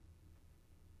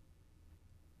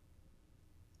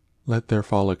Let there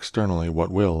fall externally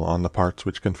what will on the parts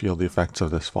which can feel the effects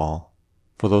of this fall,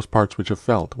 for those parts which have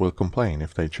felt will complain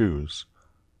if they choose.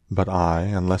 But I,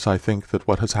 unless I think that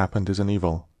what has happened is an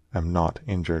evil, am not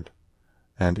injured,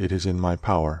 and it is in my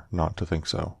power not to think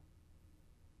so.